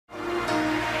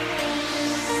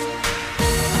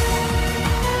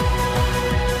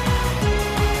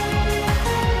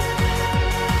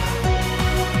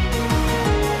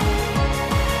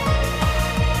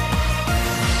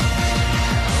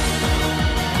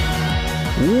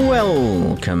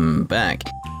Welcome back.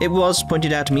 It was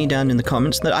pointed out to me down in the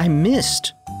comments that I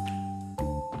missed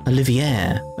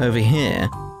Olivier over here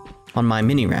on my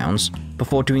mini rounds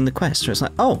before doing the quest. So it's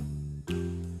like, oh,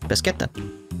 best get that.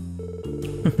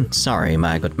 Sorry,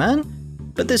 my good man,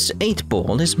 but this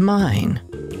 8-ball is mine.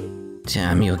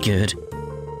 Damn, you're good.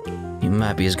 You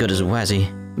might be as good as Wazzy.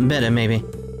 Better, maybe.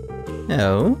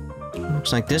 Oh,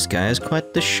 looks like this guy is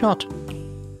quite the shot.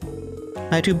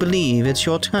 I do believe it's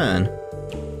your turn.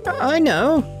 I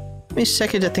know. Give me a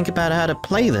second to think about how to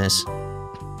play this.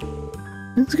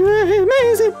 It's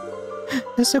amazing.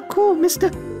 That's so cool,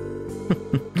 mister.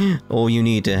 All you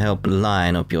need to help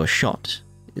line up your shot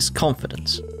is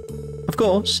confidence. Of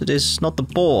course, it is not the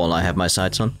ball I have my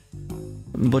sights on,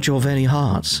 but your very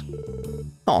heart.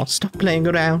 Oh, stop playing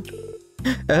around.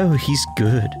 Oh, he's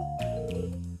good.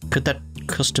 Could that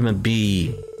customer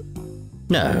be...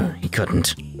 No, he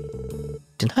couldn't.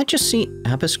 Did I just see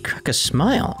Abbas crack a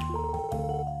smile?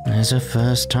 There's a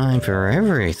first time for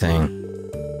everything.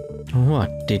 What,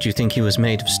 did you think he was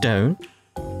made of stone?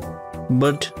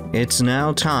 But it's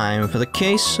now time for the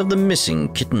case of the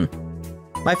missing kitten.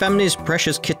 My family's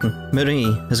precious kitten,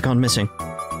 Marie, has gone missing.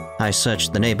 I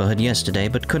searched the neighborhood yesterday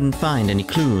but couldn't find any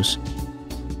clues.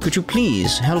 Could you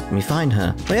please help me find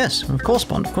her? Oh yes, of course,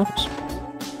 Bond, of course.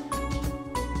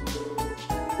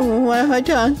 What have I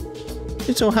done?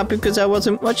 It's all happened because I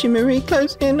wasn't watching Marie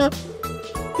closely enough.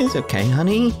 It's okay,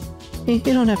 honey. You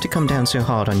don't have to come down so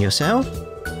hard on yourself.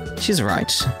 She's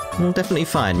right. We'll definitely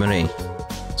find Marie.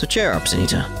 So cheer up,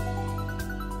 Sunita.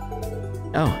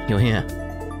 Oh, you're here.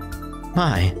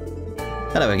 Hi.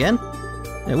 Hello again.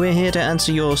 We're here to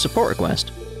answer your support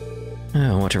request.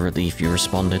 Oh, what a relief you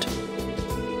responded.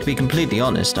 To be completely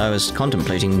honest, I was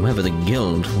contemplating whether the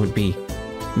guild would be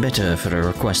better for a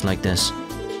request like this.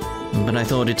 But I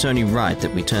thought it's only right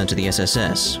that we turn to the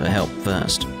SSS for help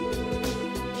first.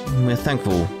 We're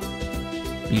thankful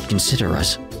you'd consider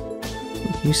us.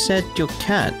 You said your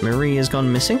cat, Marie, has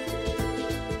gone missing?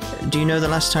 Do you know the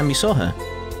last time you saw her?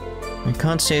 I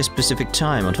can't say a specific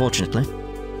time, unfortunately.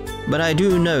 But I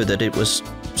do know that it was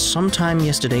sometime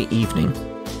yesterday evening.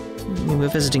 We were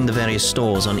visiting the various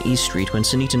stores on East Street when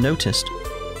Sunita noticed.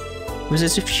 It was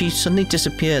as if she suddenly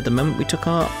disappeared the moment we took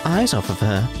our eyes off of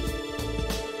her.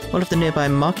 One of the nearby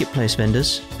marketplace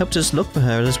vendors helped us look for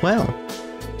her as well.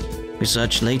 We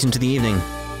searched late into the evening.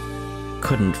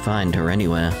 Couldn't find her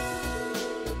anywhere.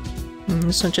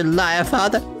 You're such a liar,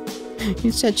 Father.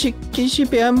 You said she should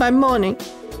be home by morning.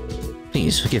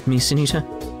 Please forgive me, Sunita.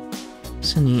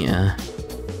 Sunita.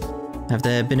 Have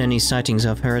there been any sightings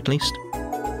of her at least?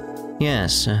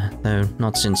 Yes, though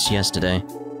not since yesterday.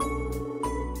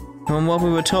 From what we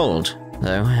were told,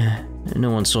 though, no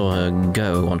one saw her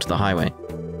go onto the highway.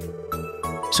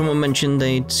 Someone mentioned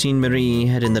they'd seen Marie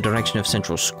head in the direction of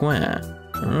Central Square.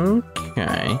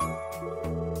 Okay.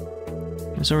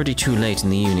 It was already too late in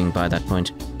the evening by that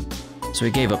point, so we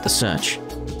gave up the search.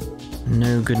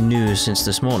 No good news since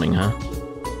this morning, huh?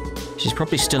 She's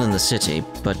probably still in the city,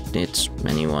 but it's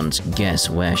anyone's guess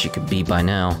where she could be by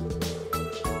now.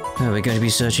 We're going to be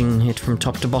searching it from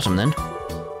top to bottom then.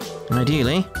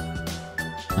 Ideally,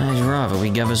 I'd rather we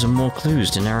gather some more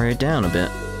clues to narrow it down a bit.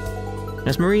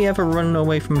 Has Marie ever run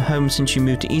away from home since she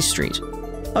moved to East Street?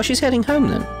 Oh, she's heading home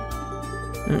then?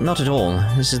 Not at all.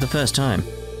 This is the first time.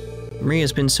 Marie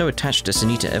has been so attached to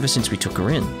Sunita ever since we took her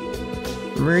in.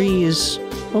 Marie is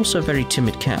also a very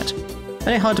timid cat.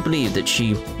 Very hard to believe that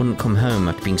she wouldn't come home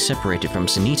after being separated from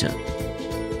Sunita.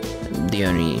 The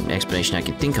only explanation I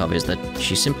can think of is that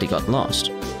she simply got lost.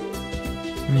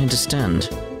 I understand.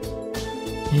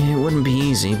 It wouldn't be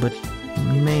easy, but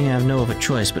we may have no other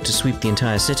choice but to sweep the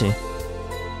entire city.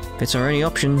 If it's our only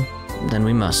option, then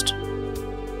we must.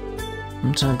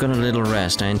 Once I've got a little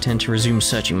rest, I intend to resume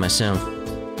searching myself.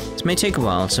 This may take a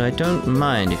while, so I don't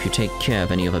mind if you take care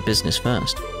of any other business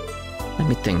first. Let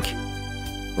me think.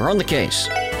 We're on the case.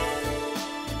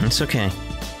 It's okay.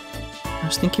 I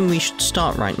was thinking we should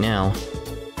start right now.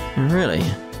 Really?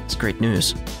 It's great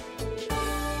news.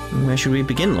 Where should we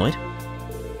begin, Lloyd?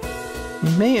 We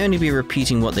may only be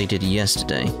repeating what they did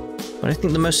yesterday, but I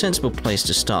think the most sensible place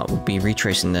to start would be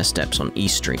retracing their steps on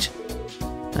East Street.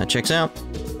 That checks out.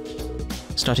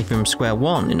 Starting from square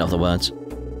one, in other words.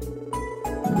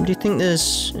 Do you think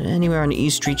there's anywhere on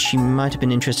East Street she might have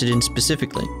been interested in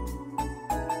specifically?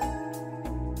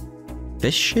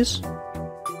 Fishes?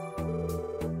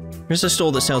 There's a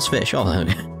store that sells fish. Oh,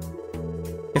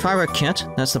 if I were a cat,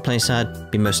 that's the place I'd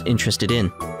be most interested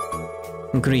in.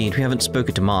 Agreed, we haven't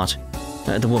spoken to Mart,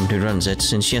 the woman who runs it,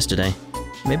 since yesterday.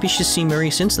 Maybe she's seen Marie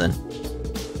since then.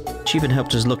 She even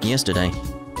helped us look yesterday.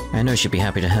 I know she'd be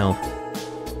happy to help.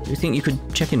 you think you could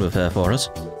check in with her for us?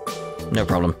 No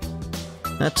problem.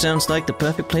 That sounds like the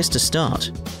perfect place to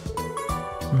start.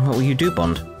 What will you do,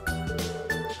 Bond?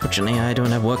 Fortunately, I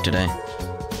don't have work today.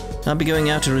 I'll be going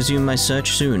out to resume my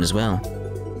search soon as well.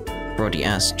 I've already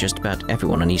asked just about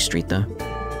everyone on East Street, though.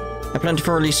 I plan to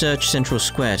thoroughly search Central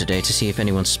Square today to see if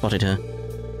anyone's spotted her.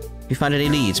 If you find any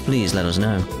leads, please let us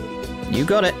know. You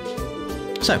got it!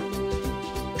 So,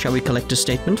 shall we collect a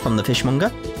statement from the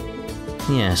fishmonger?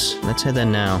 Yes, let's head there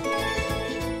now.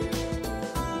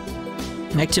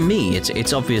 Like, to me,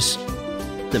 it's obvious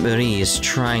that Marie is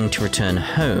trying to return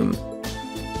home.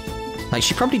 Like,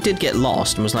 she probably did get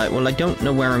lost and was like, well, I don't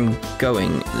know where I'm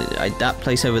going. That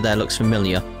place over there looks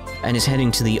familiar. And is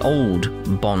heading to the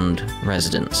old Bond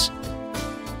residence.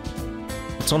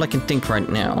 That's all I can think right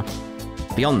now.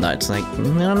 Beyond that, it's like, I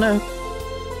don't know.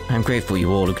 I'm grateful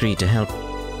you all agreed to help.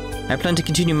 I plan to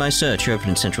continue my search over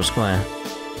in Central Square.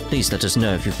 Please let us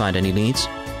know if you find any leads.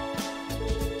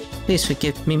 Please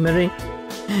forgive me, Marie.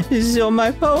 This is all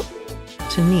my fault.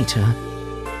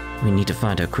 Sunita. We need to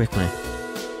find her quickly.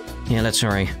 Yeah, let's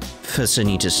hurry. For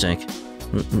Sunita's sake.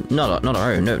 Not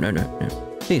our own,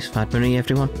 no. Please find Marie,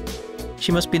 everyone.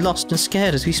 She must be lost and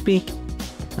scared as we speak.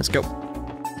 Let's go.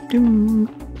 Dum.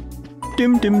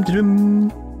 Dum dum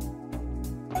dum.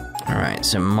 Alright,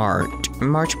 so March.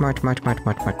 Can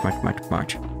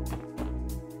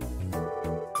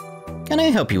I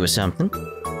help you with something?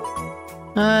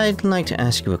 I'd like to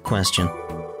ask you a question.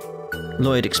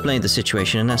 Lloyd explained the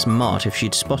situation and asked Mart if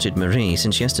she'd spotted Marie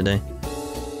since yesterday.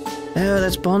 Oh,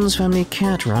 that's Bond's family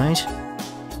cat, right?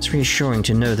 It's reassuring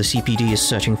to know the CPD is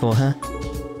searching for her.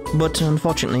 But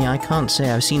unfortunately, I can't say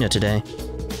I've seen her today.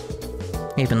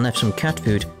 I even left some cat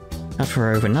food out for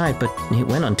her overnight, but it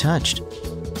went untouched.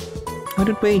 I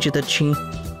would wager that she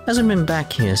hasn't been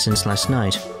back here since last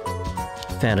night.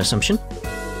 Fair assumption.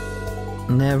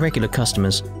 They're regular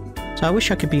customers, so I wish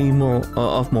I could be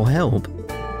of more help.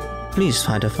 Please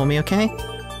find her for me, okay?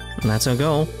 That's our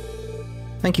goal.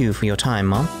 Thank you for your time,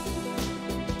 Mom.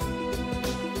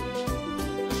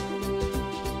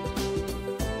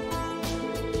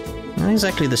 Not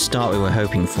exactly the start we were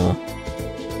hoping for.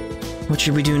 What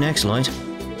should we do next, Lloyd?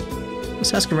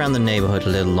 Let's ask around the neighborhood a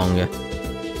little longer.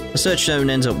 The search zone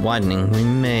ends up widening. We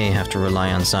may have to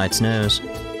rely on Sight's nose.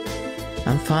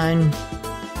 I'm fine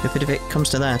if it comes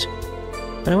to that.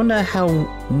 But I wonder how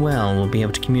well we'll be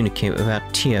able to communicate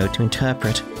without Tio to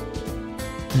interpret.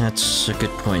 That's a good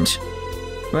point.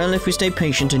 Well, if we stay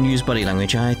patient and use body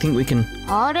language, I think we can...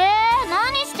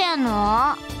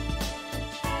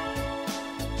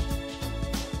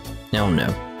 Oh no.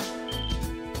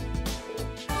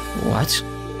 What?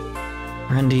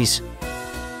 Randy's...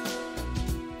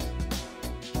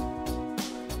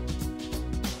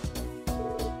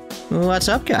 What's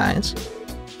up, guys?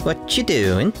 What you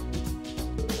doing?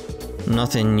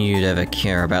 Nothing you'd ever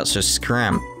care about, so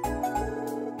scram.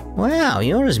 Wow,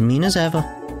 you're as mean as ever.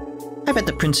 I bet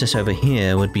the princess over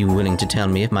here would be willing to tell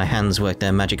me if my hands work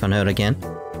their magic on her again.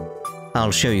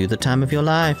 I'll show you the time of your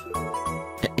life.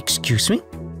 Excuse me?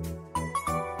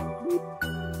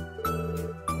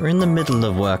 We're in the middle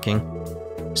of working.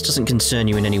 This doesn't concern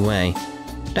you in any way.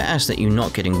 But I ask that you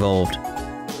not get involved.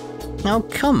 Oh,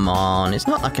 come on. It's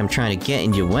not like I'm trying to get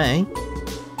in your way.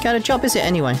 What kind of job is it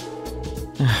anyway?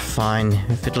 Fine,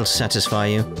 if it'll satisfy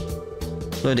you.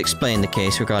 Lloyd explained the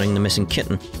case regarding the missing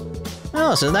kitten.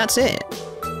 Oh, so that's it.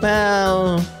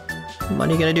 Well, what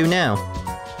are you going to do now?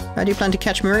 How do you plan to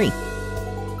catch Marie?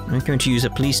 I'm going to use a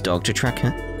police dog to track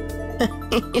her.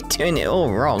 You're doing it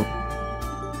all wrong.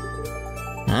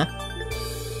 Huh?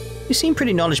 You seem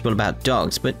pretty knowledgeable about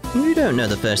dogs, but you don't know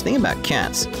the first thing about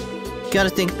cats. You gotta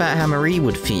think about how Marie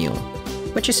would feel.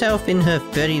 Put yourself in her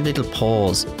very little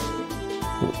paws.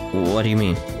 What do you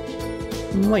mean?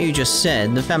 What you just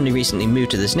said, the family recently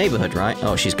moved to this neighborhood, right?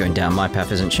 Oh, she's going down my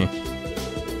path, isn't she?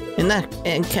 In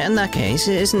that case,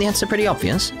 isn't the answer pretty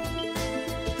obvious?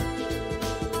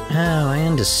 Oh, I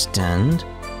understand.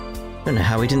 Don't know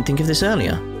how we didn't think of this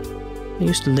earlier. I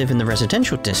used to live in the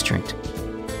residential district.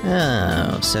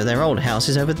 Oh, so their old house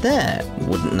is over there.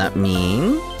 Wouldn't that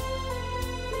mean...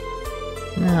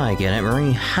 Now I get it.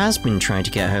 Marie has been trying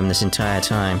to get home this entire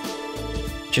time.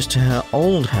 Just to her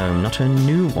old home, not her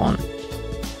new one.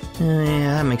 Oh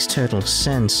yeah, that makes total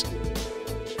sense.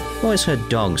 I've always heard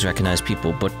dogs recognize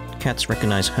people, but cats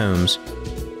recognize homes.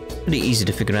 Pretty easy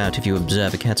to figure out if you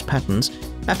observe a cat's patterns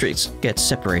after it gets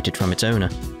separated from its owner.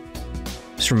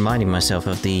 Just reminding myself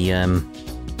of the,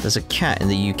 there's a cat in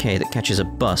the UK that catches a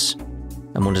bus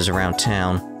and wanders around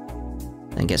town,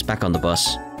 then gets back on the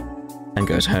bus and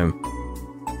goes home.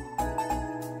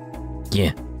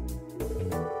 Yeah.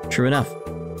 True enough.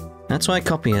 That's why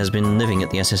Copy has been living at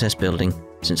the SSS building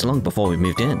since long before we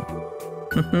moved in.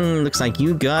 Looks like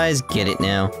you guys get it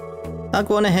now. I'll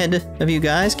go on ahead of you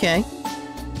guys, okay?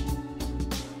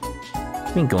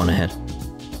 I mean, go on ahead.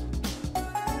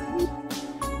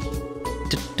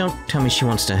 Don't tell me she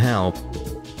wants to help.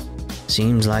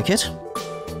 Seems like it.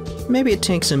 Maybe it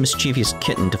takes a mischievous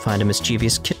kitten to find a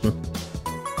mischievous kitten.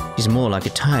 He's more like a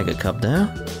tiger cub, though.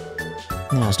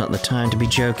 Now's not the time to be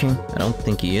joking. I don't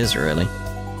think he is, really.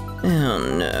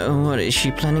 Oh no, what is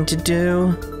she planning to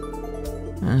do?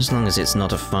 As long as it's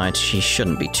not a fight, she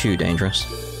shouldn't be too dangerous.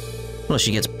 Well, if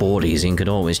she gets bored easy and could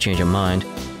always change her mind.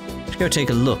 Let's go take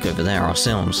a look over there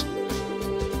ourselves.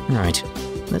 Right,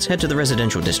 let's head to the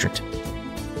residential district.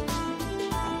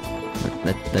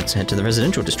 Let's head to the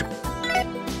residential district.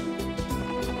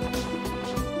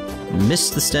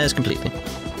 Missed the stairs completely.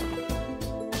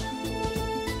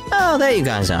 Oh, there you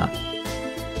guys are.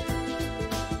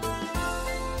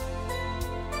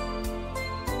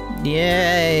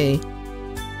 Yay!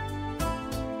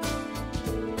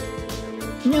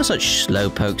 You're such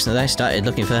slowpokes that I started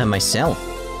looking for her myself.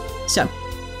 So,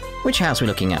 which house are we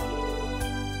looking at?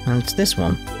 Well, it's this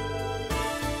one.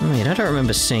 Wait, I don't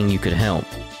remember saying you could help.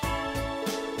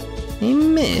 Hey,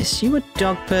 miss, you a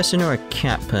dog person or a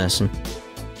cat person?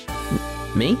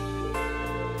 Me?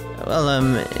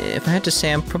 Well, if I had to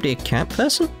say, I'm probably a cat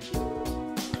person?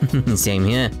 Same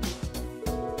here.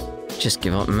 Just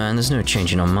give up, man. There's no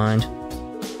changing our mind.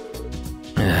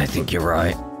 I think you're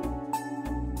right.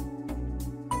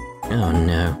 Oh,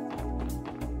 no.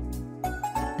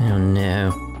 Oh,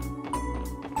 no.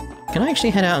 Can I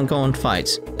actually head out and go on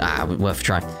fights? Ah, worth a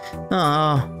try.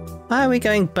 Oh, why are we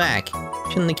going back?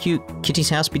 Shouldn't the cute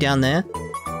kitty's house be down there?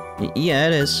 Yeah,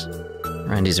 it is.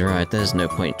 Randy's right. There's no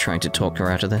point trying to talk her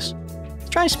out of this.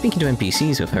 Let's try speaking to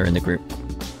NPCs with her in the group.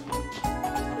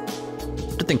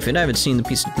 To think of it, I haven't seen the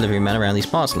pizza delivery man around these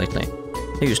parts lately.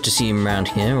 I used to see him around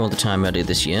here all the time earlier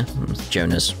this year. It was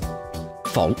Jonah's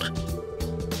fault.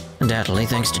 Undoubtedly,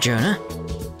 thanks to Jonah.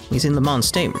 He's in the Mon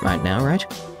State right now, right?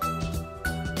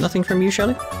 Nothing from you,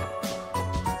 Shirley?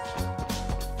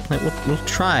 Like, we'll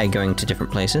try going to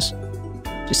different places.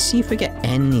 Just see if we get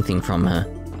anything from her.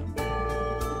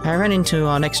 I ran into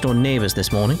our next-door neighbours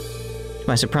this morning. To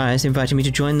my surprise, they invited me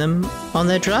to join them on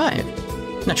their drive.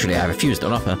 Naturally, I refused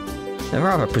their offer. They're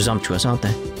rather presumptuous, aren't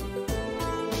they?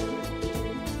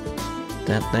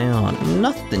 That they are.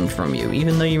 Nothing from you,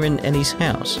 even though you're in Ellie's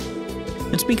house.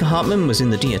 When Speaker Hartman was in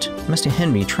the Diet, Master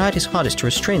Henry tried his hardest to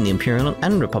restrain the Imperial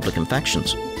and Republican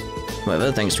factions.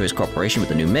 However, thanks to his cooperation with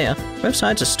the new mayor, both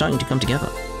sides are starting to come together.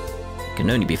 It can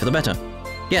only be for the better.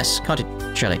 Yes, can't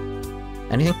it, Shirley?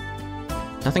 Anything?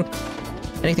 Nothing?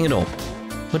 Anything at all?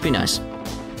 Would be nice.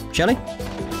 Shirley?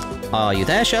 Are you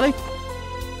there, Shirley?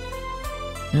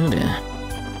 Oh dear.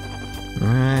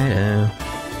 Righto.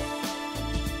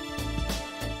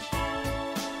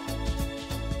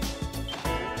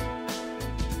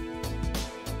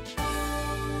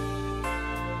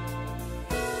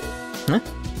 Huh?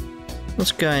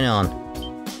 What's going on?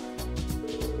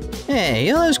 Hey,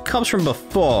 you're those cops from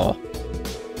before.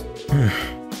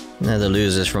 They're the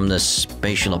losers from the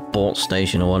spatial abort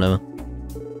station or whatever.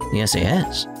 The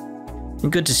SAS.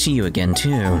 And good to see you again,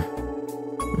 too.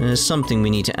 There's something we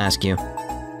need to ask you.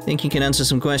 Think you can answer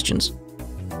some questions?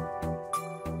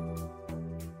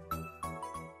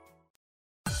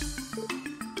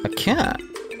 A cat?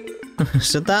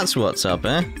 So that's what's up,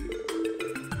 eh?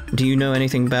 Do you know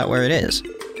anything about where it is?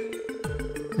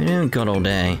 We haven't got all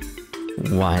day.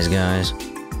 Wise guys.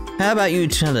 How about you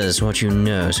tell us what you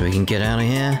know so we can get out of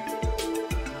here?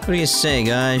 What do you say,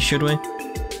 guys? Should we?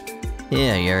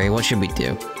 Yeah, Yuri, what should we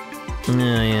do? Oh,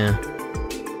 yeah.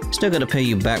 Still gotta pay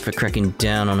you back for cracking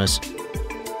down on us.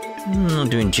 I'm not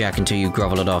doing jack until you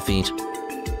grovel at our feet.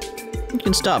 You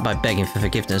can start by begging for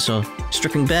forgiveness or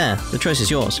stripping bare. The choice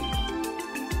is yours.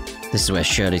 This is where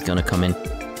Shirley's gonna come in.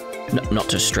 No, not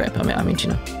to strip, I mean, you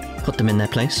know, put them in their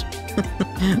place.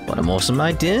 What an awesome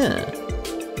idea.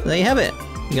 There you have it.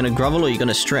 You're gonna grovel or you're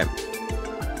gonna strip.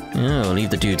 Oh, leave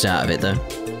the dudes out of it, though.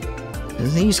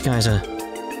 These guys are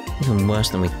even worse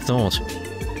than we thought.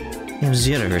 They have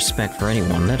zero respect for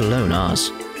anyone, let alone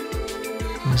us.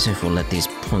 As if we'll let these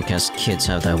punk-ass kids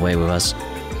have their way with us.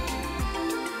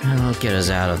 I'll get us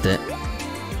out of it.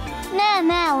 ねえ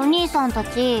ねえお兄さんた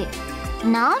ち、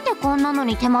なんでこんなの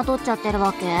に手間取っちゃってる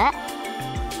わけ？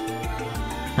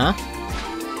 Huh?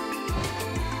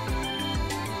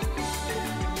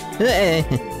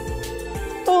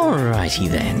 Alrighty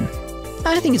then.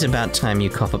 I think it's about time you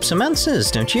cough up some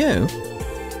answers, don't you?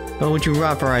 Or would you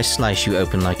rather I slice you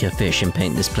open like a fish and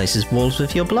paint this place's walls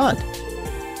with your blood?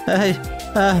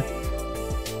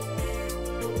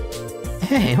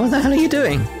 Hey, what the hell are you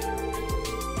doing?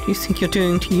 What do you think you're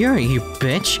doing to Yuri, you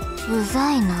bitch? う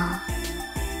ざいな。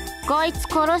こいつ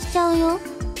殺しちゃうよ。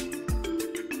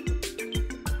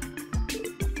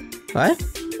What?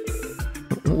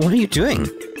 What are you doing?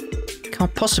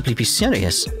 Can't possibly be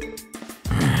serious.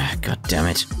 God damn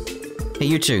it. Hey,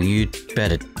 you two, you'd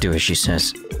better do as she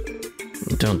says.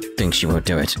 Don't think she won't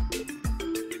do it.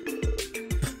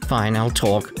 Fine, I'll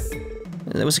talk.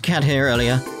 There was a cat here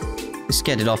earlier. We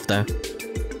scared it off, though.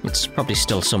 It's probably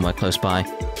still somewhere close by.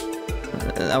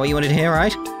 That what you wanted to hear,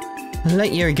 right?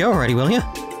 Let Yuri go already, will you?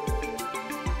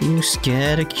 You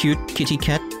scared a cute kitty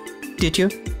cat, did you?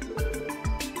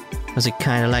 Was it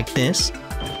kinda like this?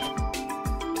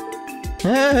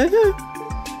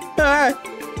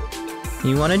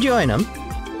 You wanna join them?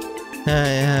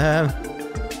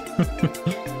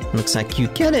 Looks like you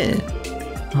get it.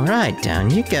 Alright,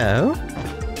 down you go.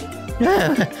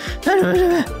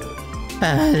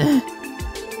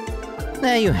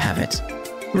 There you have it.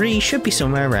 Ree should be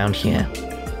somewhere around here.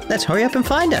 Let's hurry up and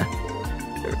find her.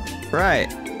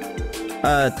 Right.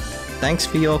 Thanks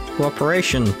for your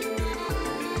cooperation.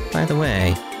 By the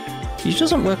way, she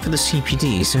doesn't work for the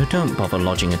CPD, so don't bother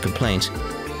lodging a complaint.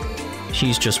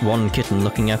 She's just one kitten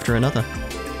looking after another.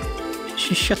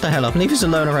 Shut the hell up, leave us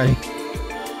alone already.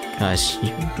 Guys,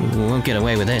 you won't get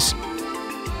away with this.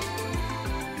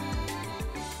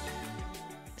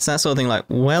 It's that sort of thing like,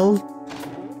 well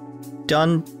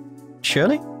done,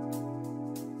 Shirley?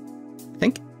 I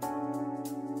think.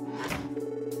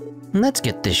 Let's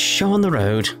get this show on the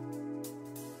road.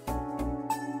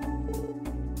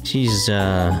 She's,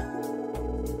 out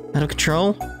of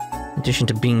control. In addition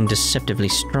to being deceptively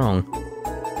strong.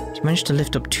 She managed to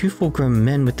lift up 2 full-grown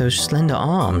men with those slender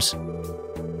arms.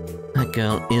 That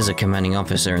girl is a commanding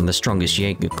officer in the strongest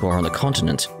Jaeger corps on the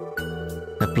continent.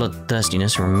 Her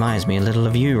bloodthirstiness reminds me a little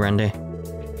of you, Randy.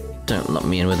 Don't lump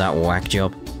me in with that whack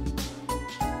job.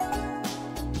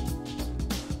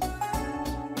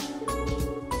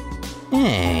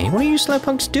 Hey, what are you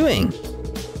slowpokes doing?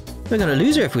 We're gonna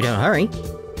lose her if we don't hurry.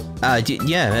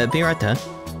 Yeah, be right there.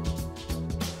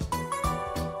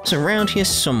 It's around here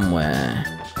somewhere.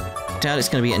 Doubt it's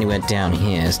gonna be anywhere down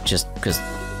here, it's just because...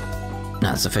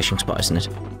 Nah, it's a fishing spot, isn't it?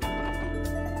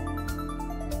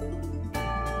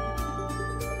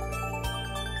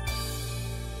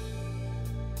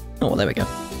 Oh, there we go.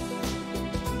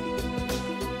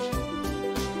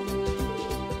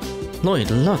 Lloyd,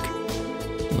 look!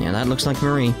 Yeah, that looks like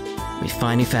Marie. We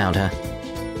finally found her.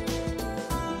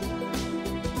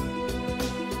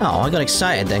 Oh, I got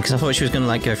excited then, because I thought she was gonna,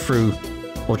 like, go through...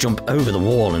 or jump over the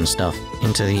wall and stuff,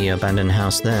 into the abandoned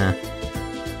house there.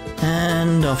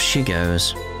 And off she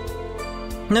goes.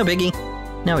 No biggie.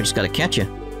 Now we just gotta catch her.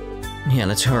 Yeah,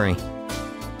 let's hurry.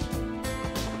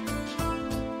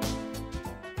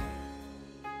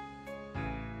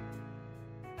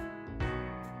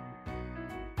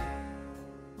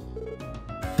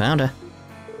 Found her.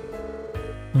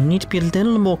 We'll need to be a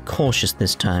little more cautious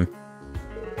this time.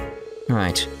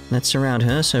 Right, let's surround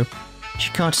her so she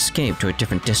can't escape to a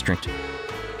different district.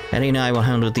 Eddie and I will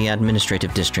handle the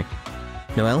administrative district.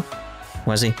 Noel,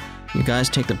 Wazzy, you guys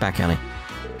take the back alley.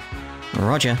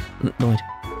 Roger, Lloyd.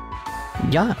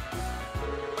 Yeah.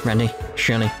 Randy,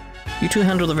 Shirley, you two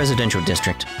handle the residential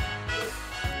district.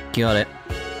 Got it.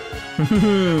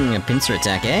 A pincer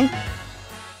attack, eh?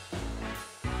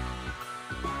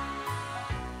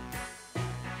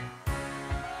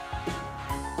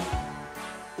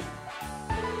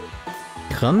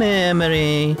 Come here,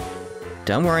 Marie.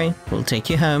 Don't worry, we'll take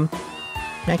you home.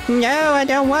 Like, no, I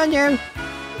don't want you.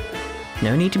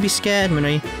 No need to be scared,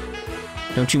 Marie.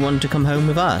 Don't you want to come home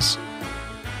with us?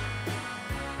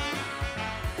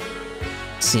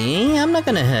 See, I'm not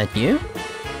gonna hurt you.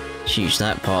 Sheesh,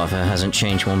 that part of her hasn't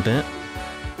changed one bit.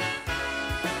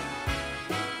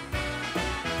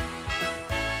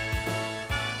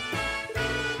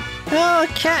 Oh,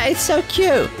 cat, it's so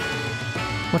cute.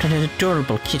 What an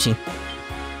adorable kitty.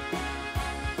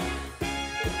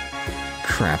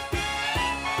 Crap.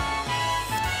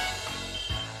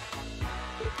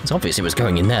 It's obvious it was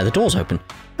going in there. The door's open.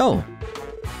 Oh.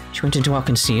 She went into our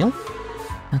conceal?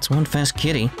 That's one fast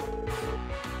kitty.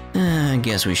 I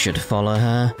guess we should follow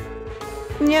her.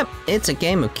 Yep, it's a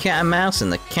game of cat and mouse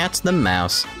and the cat's the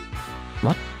mouse.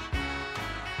 What?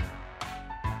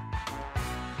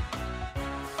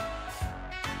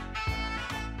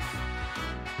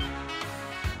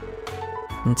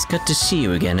 It's good to see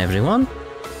you again, everyone.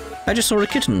 I just saw a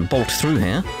kitten bolt through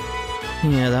here.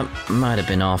 Yeah, that might have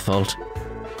been our fault.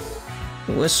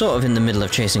 We're sort of in the middle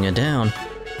of chasing her down.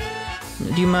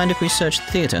 Do you mind if we search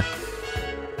the theatre?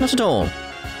 Not at all.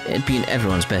 It'd be in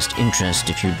everyone's best interest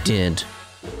if you did.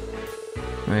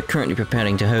 We're currently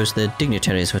preparing to host the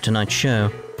dignitaries for tonight's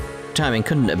show. Timing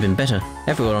couldn't have been better.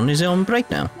 Everyone on his own break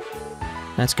now.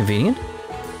 That's convenient.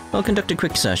 I'll conduct a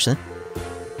quick search then.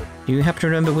 Do you happen to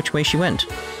remember which way she went?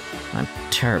 I'm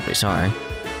terribly sorry.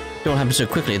 It all happened so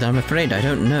quickly that I'm afraid I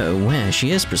don't know where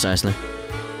she is precisely.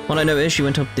 All I know is she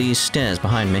went up these stairs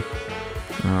behind me.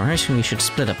 Alright, we should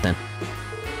split up then.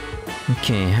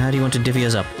 Okay, how do you want to divvy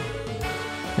us up?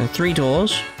 There are 3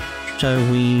 doors, so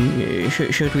we...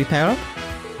 should we pair up?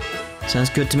 Sounds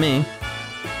good to me.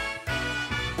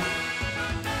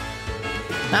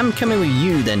 I'm coming with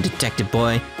you then, detective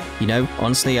boy. You know,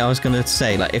 honestly, I was gonna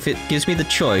say, like, if it gives me the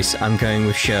choice, I'm going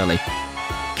with Shirley.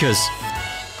 Because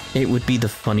it would be the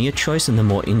funnier choice and the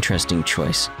more interesting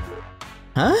choice.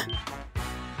 Huh?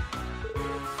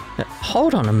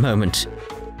 Hold on a moment.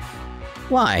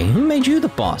 Why? Who made you the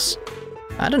boss?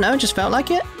 I don't know, just felt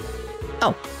like it.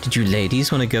 Oh, did you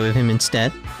ladies want to go with him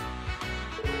instead?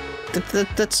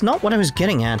 That's not what I was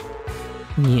getting at.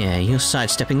 Yeah, you're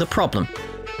sidestepping the problem.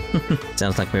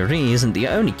 Sounds like Marie isn't the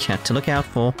only cat to look out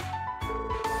for.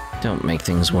 Don't make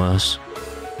things worse.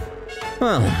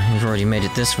 Well, you've already made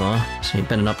it this far, so you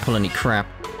better not pull any crap.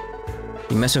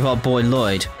 You mess with our boy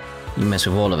Lloyd, you mess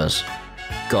with all of us.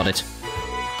 Got it.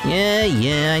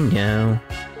 Yeah, I know.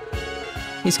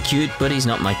 He's cute, but he's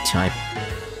not my type.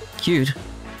 Cute?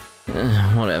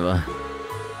 Whatever.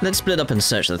 Let's split up and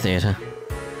search the theater.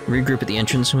 Regroup at the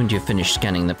entrance when you've finished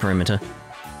scanning the perimeter.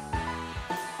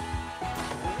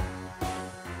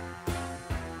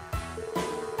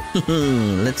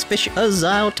 Let's fish us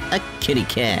out a kitty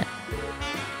cat.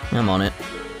 I'm on it.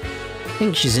 I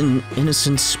think she's an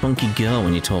innocent, spunky girl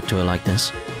when you talk to her like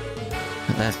this.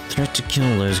 But that threat to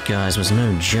kill those guys was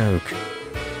no joke.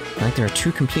 Like there are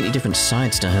 2 completely different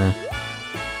sides to her.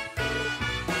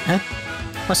 Huh?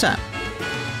 What's that?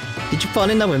 Did you fall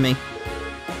in love with me?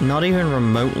 Not even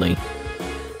remotely.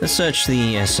 Let's search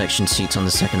the S-section seats on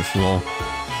the 2nd floor.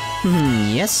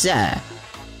 Yes, sir.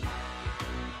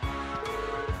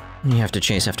 You have to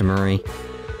chase after Marie.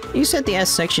 You said the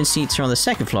S-section seats are on the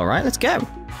 2nd floor, right? Let's go!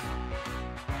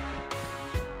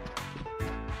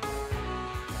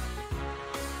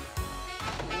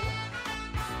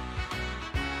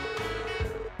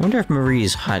 I wonder if Marie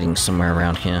is hiding somewhere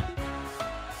around here.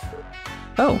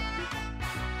 Oh!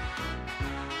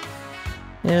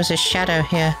 There's a shadow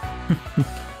here.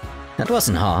 That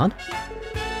wasn't hard.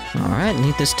 Alright,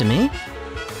 leave this to me.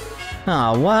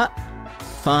 Aw, what?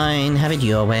 Fine, have it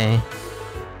your way.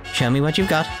 Show me what you've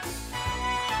got.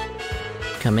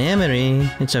 Come here, Marie.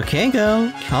 It's okay,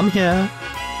 girl. Come here.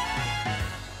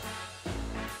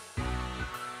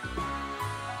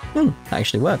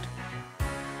 Actually worked.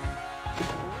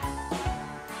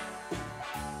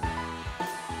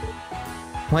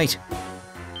 Wait.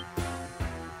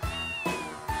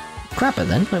 Crapper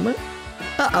then? Wait, what?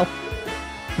 Uh-oh.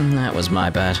 That was my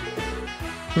bad.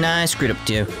 Nah, I screwed up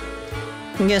too.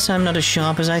 Guess I'm not as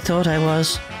sharp as I thought I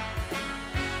was.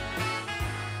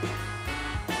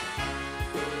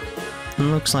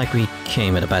 Looks like we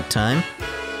came at a bad time.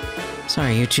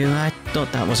 Sorry, you two. I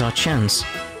thought that was our chance.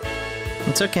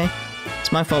 It's okay.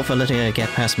 It's my fault for letting her get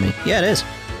past me. Yeah, it is.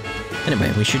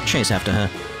 Anyway, we should chase after her.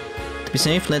 To be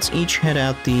safe, let's each head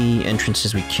out the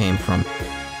entrances we came from.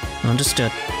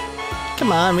 Understood.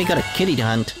 Come on, we got a kitty to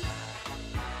hunt.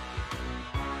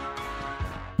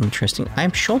 Interesting.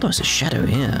 I'm sure there's a shadow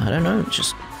here. I don't know,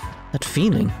 just that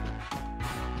feeling.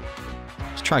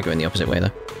 Let's try going the opposite way,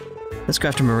 though. Let's go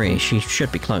after Marie. She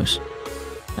should be close.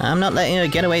 I'm not letting her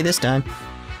get away this time.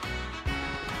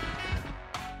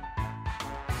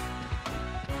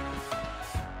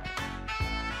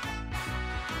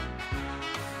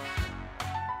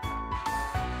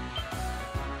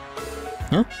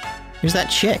 Huh? Who's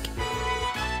that chick?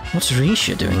 What's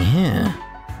Risha doing here?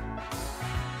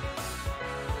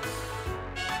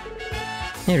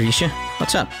 Hey Risha,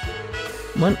 what's up?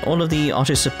 Weren't all of the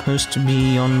artists supposed to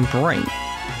be on break?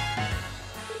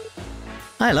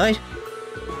 Hi Lloyd.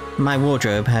 My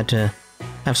wardrobe had to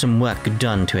have some work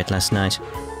done to it last night.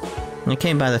 I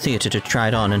came by the theatre to try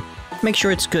it on and make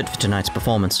sure it's good for tonight's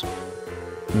performance.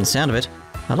 From the sound of it,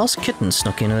 a lost kitten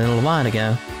snuck in a little while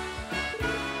ago.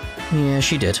 Yeah,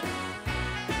 she did.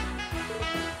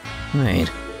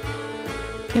 Wait.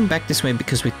 Came back this way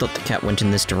because we thought the cat went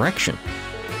in this direction.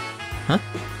 Huh?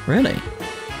 Really?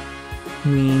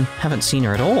 We haven't seen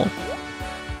her at all.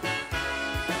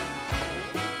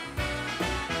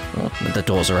 Well, the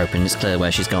doors are open, it's clear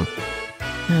where she's gone.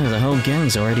 Oh, the whole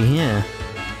gang's already here.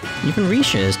 Even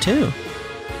Risha is too.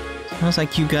 Sounds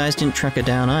like you guys didn't track her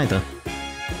down either.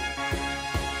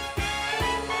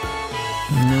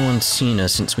 No one's seen her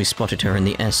since we spotted her in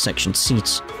the S-section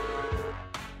seats.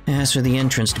 asked for the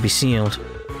entrance to be sealed,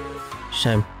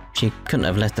 so she couldn't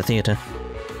have left the theatre.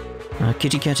 Our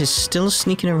kitty cat is still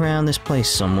sneaking around this place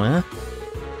somewhere.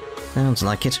 Sounds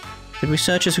like it. Should we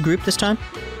search as a group this time?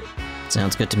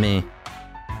 Sounds good to me.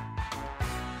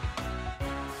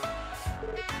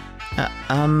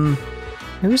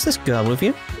 Who is this girl with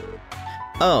you?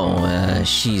 Oh,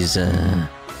 she's,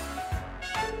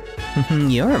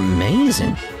 You're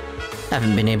amazing. I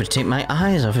haven't been able to take my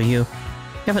eyes off of you.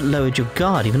 You haven't lowered your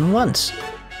guard even once.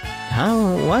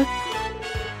 How? What?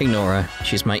 Ignore her.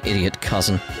 She's my idiot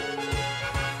cousin.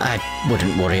 I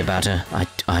wouldn't worry about her.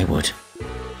 I would.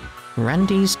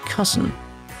 Randy's cousin.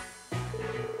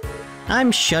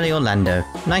 I'm Shirley Orlando.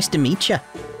 Nice to meet ya.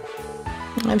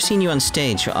 I've seen you on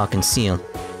stage for Ark and Ciel.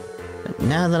 But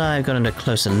now that I've gotten a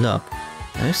closer look,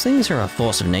 those things are a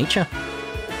force of nature.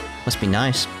 Must be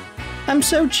nice. I'm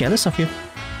so jealous of you.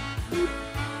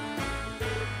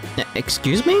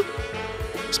 Excuse me?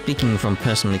 Speaking from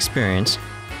personal experience,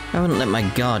 I wouldn't let my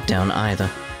guard down either.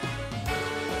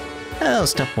 Oh,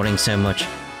 stop worrying so much.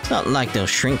 It's not like they'll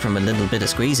shrink from a little bit of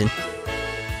squeezing.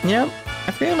 You know,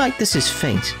 I feel like this is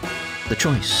fate. The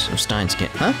choice of Stein's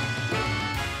kit, huh?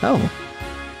 Oh.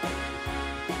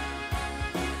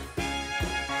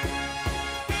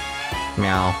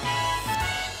 Meow.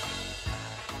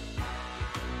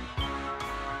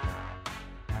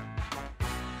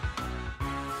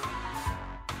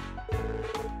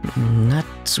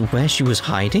 That's where she was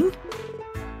hiding?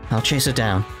 I'll chase her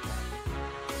down.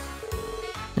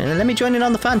 Let me join in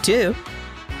on the fun too.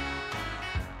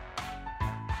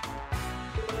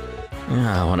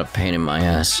 Ah, what a pain in my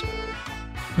ass.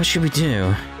 What should we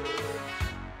do?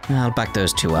 I'll back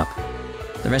those two up.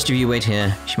 The rest of you wait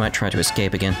here. She might try to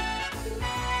escape again.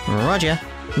 Roger.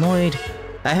 Lloyd.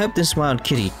 I hope this wild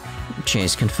kitty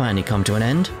chase can finally come to an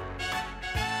end.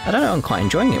 I don't know, I'm quite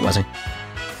enjoying it, was I?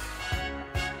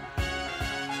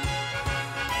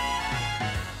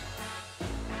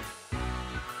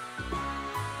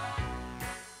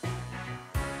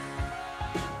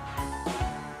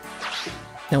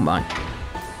 Don't mind.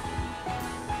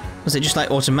 Was it just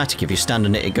like automatic? If you stand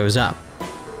on it, it goes up?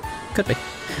 Could be.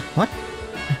 What?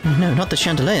 No, not the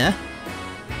chandelier.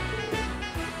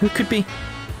 Who could be?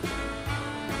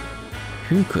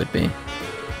 Who could be?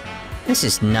 This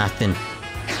is nothing.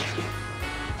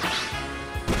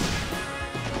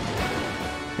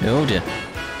 Oh dear.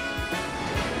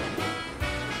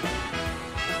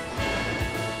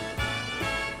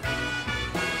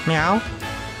 Meow.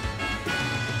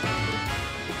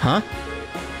 Huh?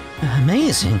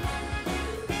 Amazing.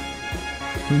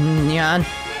 Yeah.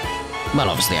 Well,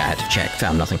 obviously I had to check,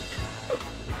 found nothing.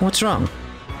 What's wrong?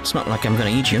 It's not like I'm gonna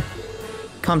eat you.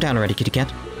 Calm down already, kitty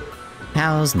cat.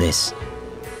 How's this?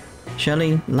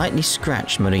 Shirley lightly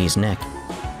scratched Marie's neck.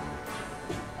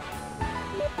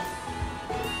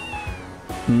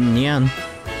 Nyan.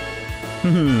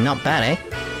 Not bad, eh?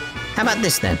 How about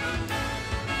this then?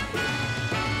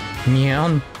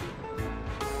 Nyan.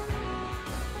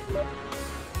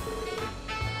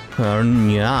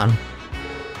 Nyan.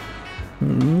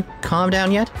 Calm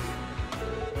down yet?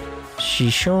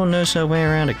 She sure knows her way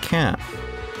around a cat.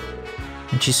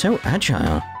 And she's so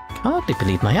agile. Can't hardly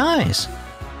believe my eyes.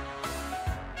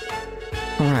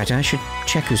 Alright, I should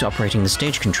check who's operating the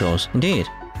stage controls. Indeed.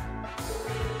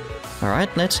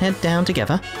 Alright, let's head down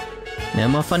together. No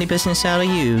more funny business out of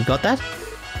you, got that?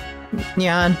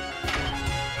 Nyan.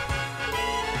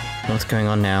 What's going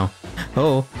on now?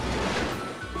 Oh.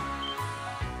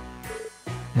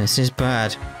 This is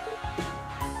bad.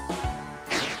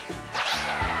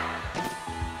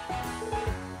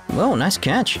 Whoa, nice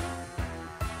catch.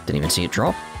 Didn't even see it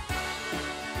drop.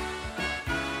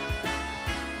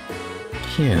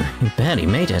 Phew, you barely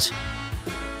made it.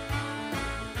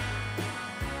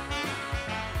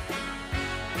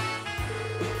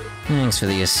 Thanks for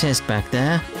the assist back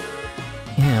there.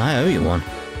 Yeah, I owe you one.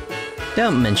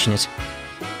 Don't mention it.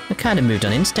 I kinda moved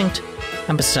on instinct.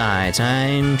 And besides,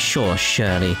 I'm sure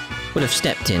Shirley would have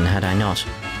stepped in had I not.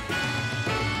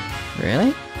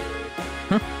 Really?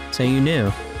 Huh, so you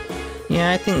knew.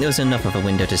 Yeah, I think there was enough of a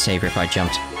window to save her if I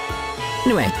jumped.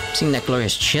 Anyway, seeing that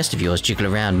glorious chest of yours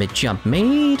jiggle around mid-jump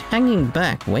made hanging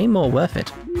back way more worth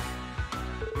it.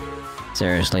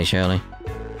 Seriously, Shirley.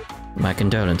 My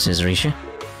condolences, Risha.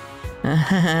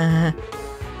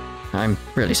 I'm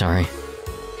really sorry.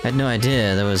 I had no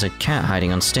idea there was a cat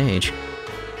hiding on stage.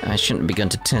 I shouldn't have begun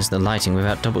to test the lighting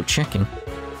without double-checking.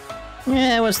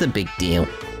 Yeah, what's the big deal?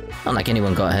 Not like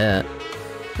anyone got hurt.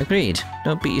 Agreed.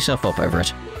 Don't beat yourself up over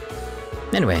it.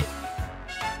 Anyway,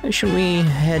 should we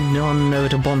head on over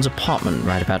to Bond's apartment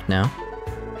right about now?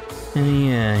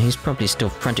 Yeah, he's probably still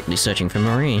frantically searching for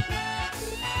Marie.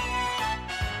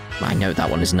 I know that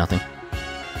one is nothing.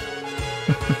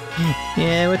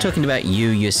 Yeah, we're talking about you,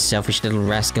 you selfish little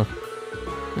rascal.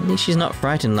 At least she's not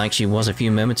frightened like she was a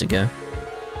few moments ago.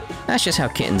 That's just how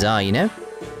kittens are, you know?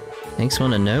 Takes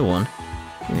one to know one.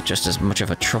 You're just as much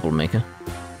of a troublemaker.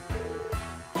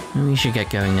 We should get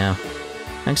going now.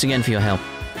 Thanks again for your help.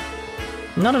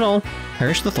 Not at all.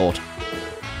 Perish the thought.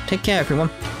 Take care, everyone.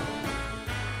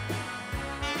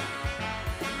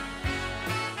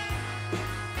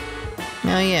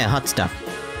 Oh yeah, hot stuff.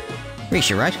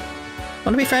 Risha, right?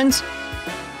 Want to be friends?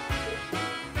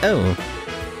 Oh,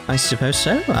 I suppose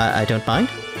so. I don't mind.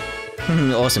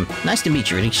 Awesome. Nice to meet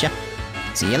you, Risha.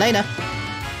 See you later.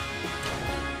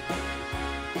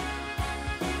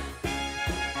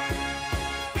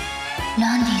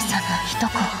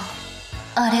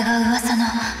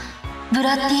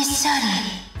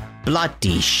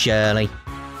 Bloody Shirley.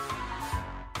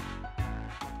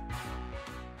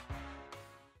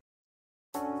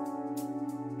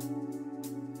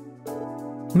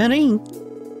 Marie?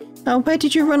 Oh, where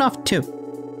did you run off to?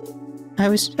 I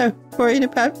was so worried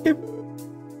about you.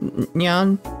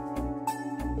 Nyan?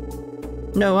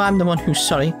 No, I'm the one who's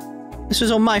sorry. This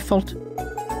was all my fault.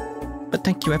 But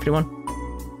thank you, everyone.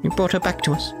 You brought her back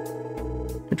to us.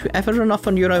 Don't you ever run off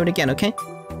on your own again, okay?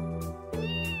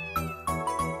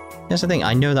 That's the thing,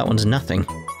 I know that one's nothing.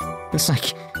 It's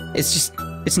like,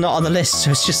 it's not on the list,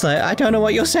 so it's just like, I don't know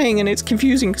what you're saying, and it's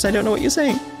confusing because I don't know what you're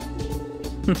saying.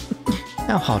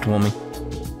 How heartwarming.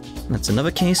 That's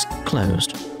another case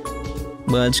closed.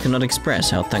 Words cannot express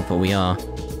how thankful we are.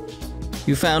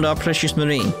 You found our precious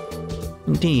Marie.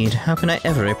 Indeed, how can I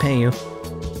ever repay you?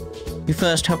 You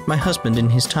first helped my husband in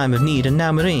his time of need, and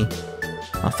now Marie.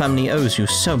 Our family owes you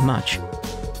so much.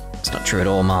 It's not true at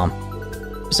all, Mom.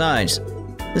 Besides,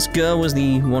 this girl was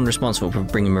the one responsible for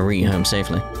bringing Marie home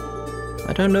safely.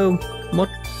 I don't know what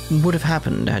would have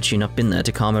happened had she not been there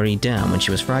to calm Marie down when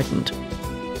she was frightened.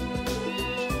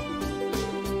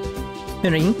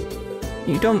 Marie,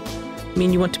 you don't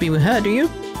mean you want to be with her, do you?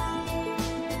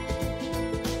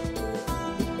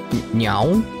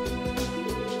 Meow.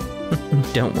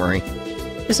 Don't worry.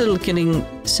 This little kitty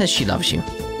says she loves you.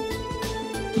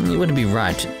 It wouldn't be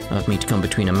right of me to come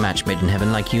between a match made in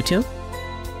heaven like you two.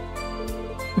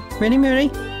 Ready, Marie?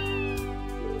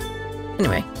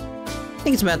 Anyway, I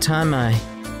think it's about time I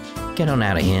get on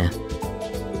out of here.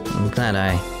 I'm glad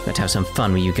I got to have some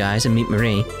fun with you guys and meet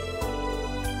Marie.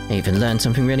 I even learned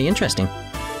something really interesting.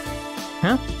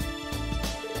 Huh?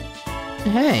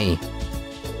 Hey!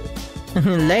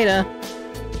 Later!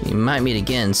 We might meet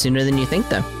again sooner than you think,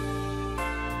 though.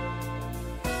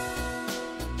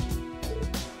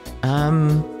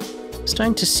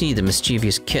 Starting to see the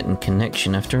mischievous kitten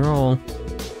connection after all.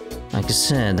 Like I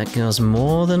said, that girl's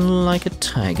more than like a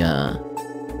tiger.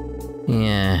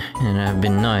 Yeah, and it'd have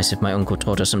been nice if my uncle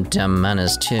taught her some damn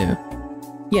manners too.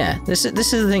 Yeah, this is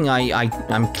the thing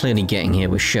I'm clearly getting here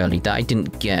with Shirley that I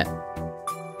didn't get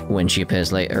when she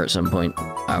appears later at some point.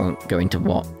 I won't go into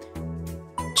what.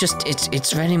 Just,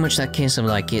 it's very much that case of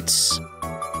like,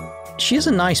 she is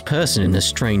a nice person in a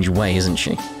strange way, isn't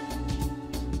she?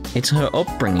 It's her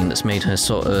upbringing that's made her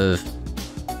sort of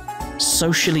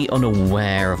socially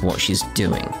unaware of what she's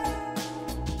doing.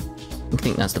 I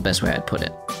think that's the best way I'd put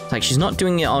it. Like, she's not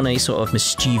doing it on a sort of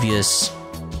mischievous,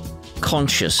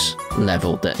 conscious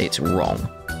level that it's wrong.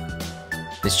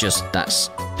 It's just that's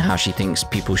how she thinks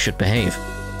people should behave.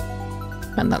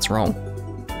 And that's wrong.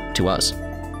 To us.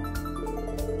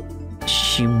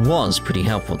 She was pretty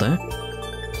helpful, though.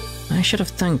 I should have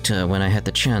thanked her when I had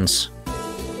the chance.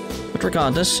 But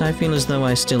regardless, I feel as though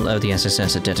I still owe the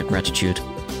SSS a debt of gratitude.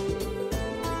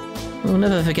 We'll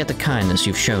never forget the kindness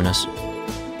you've shown us.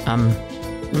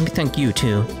 Let me thank you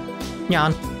too.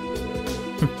 Jan.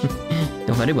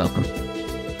 You're very welcome.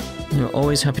 We're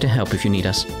always happy to help if you need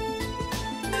us.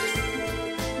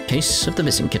 Case of the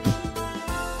missing kitten.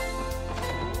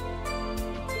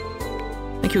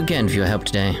 Thank you again for your help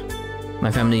today.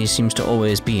 My family seems to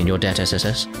always be in your debt,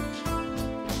 SSS.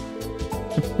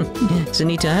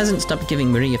 Zanita hasn't stopped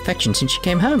giving Marie affection since she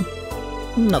came home.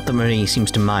 Not that Marie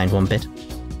seems to mind one bit.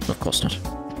 Of course not.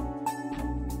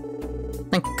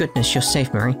 Thank goodness you're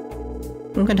safe, Marie.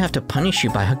 I'm going to have to punish you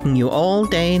by hugging you all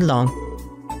day long.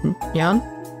 Jan?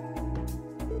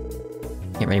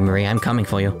 Get ready, Marie, I'm coming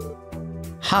for you.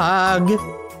 Hug!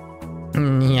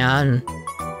 Jan.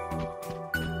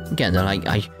 Again, they're like,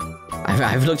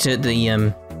 I've looked at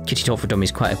the Kitty Talk for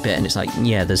Dummies quite a bit, and it's like,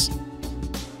 yeah, there's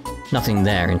nothing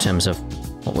there in terms of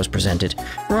what was presented.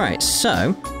 Right,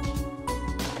 so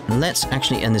let's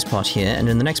actually end this part here, and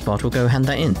in the next part we'll go hand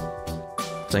that in.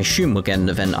 So I assume we'll get an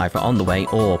event either on the way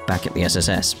or back at the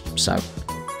SSS. So,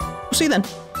 we'll see you then.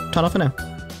 Ta-ra for now.